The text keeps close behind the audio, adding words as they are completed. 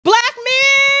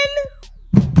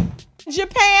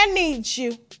Japan needs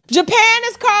you. Japan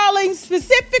is calling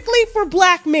specifically for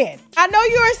black men. I know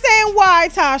you are saying why,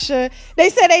 Tasha. They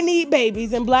say they need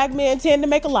babies, and black men tend to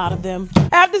make a lot of them.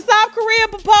 After South Korea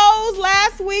proposed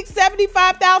last week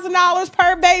 $75,000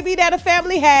 per baby that a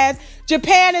family has,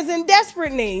 Japan is in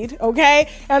desperate need, okay?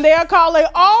 And they are calling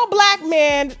all black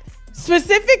men,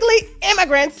 specifically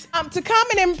immigrants, to come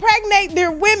and impregnate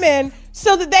their women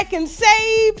so that they can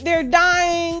save their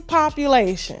dying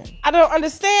population. I don't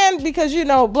understand because, you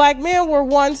know, black men were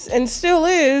once and still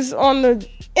is on the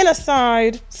inner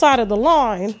side of the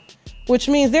line, which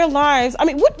means their lives, I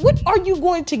mean, what are you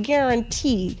going to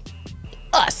guarantee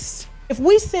us if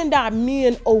we send our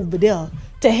men over there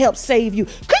to help save you?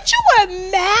 Could you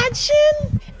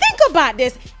imagine? Think about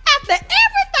this. After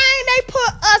everything they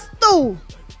put us through,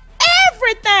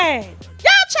 everything,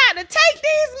 y'all trying to take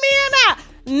these men out.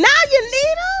 Now you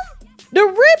need them to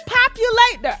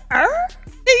repopulate the earth?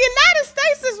 The United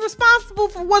States is responsible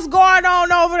for what's going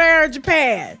on over there in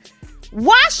Japan.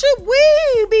 Why should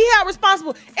we be held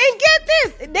responsible? And get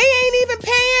this, they ain't even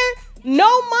paying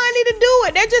no money to do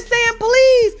it. They're just saying,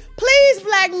 please,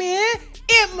 black men,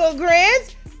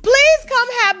 immigrants, please come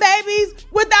have babies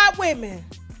with our women.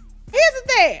 Here's the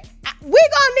thing. We're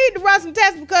going to need to run some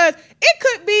tests because it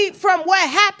could be from what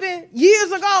happened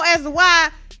years ago as to why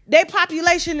their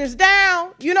population is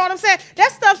down. You know what I'm saying?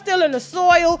 That stuff's still in the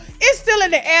soil. It's still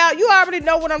in the air. You already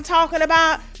know what I'm talking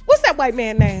about. What's that white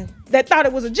man name that thought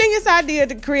it was a genius idea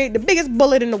to create the biggest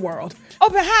bullet in the world?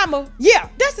 Oppenheimer. Yeah,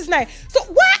 that's his name. So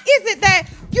why is it that,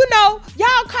 you know,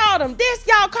 y'all called him this,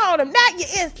 y'all called him that, you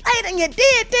enslaved and you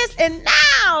did this, and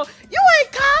now you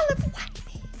ain't calling for white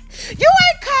men. You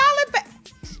ain't calling for,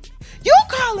 you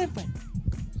calling for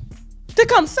to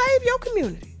come save your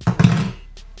community.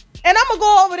 And I'm going to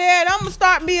go over there and I'm going to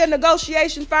start me a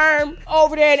negotiation firm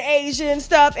over there in Asia and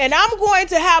stuff. And I'm going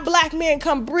to have black men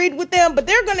come breed with them, but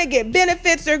they're going to get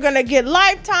benefits. They're going to get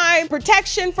lifetime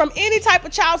protection from any type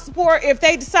of child support if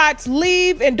they decide to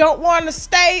leave and don't want to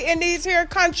stay in these here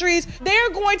countries. They're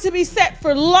going to be set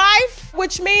for life,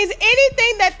 which means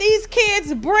anything that these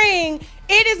kids bring,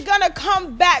 it is going to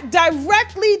come back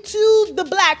directly to the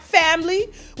black family,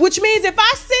 which means if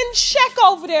I send Sheck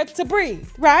over there to breed,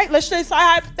 right? Let's just say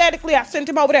hypothetically I sent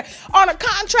him over there on a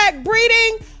contract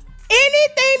breeding,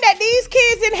 anything that these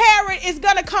kids inherit is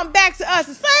going to come back to us.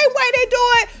 The same way they do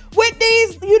it with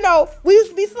these, you know, we used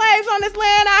to be slaves on this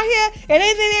land out here, and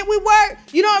anything that we work,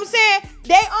 you know what I'm saying?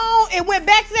 They own, it went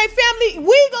back to their family.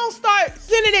 We gonna start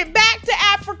sending it back to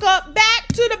Africa, back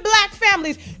to the black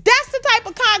families. That's the type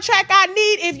of contract I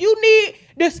need if you need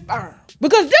the sperm.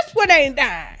 Because this one ain't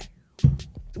dying.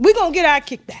 We gonna get our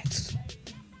kickbacks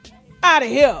out of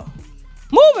here.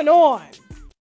 Moving on.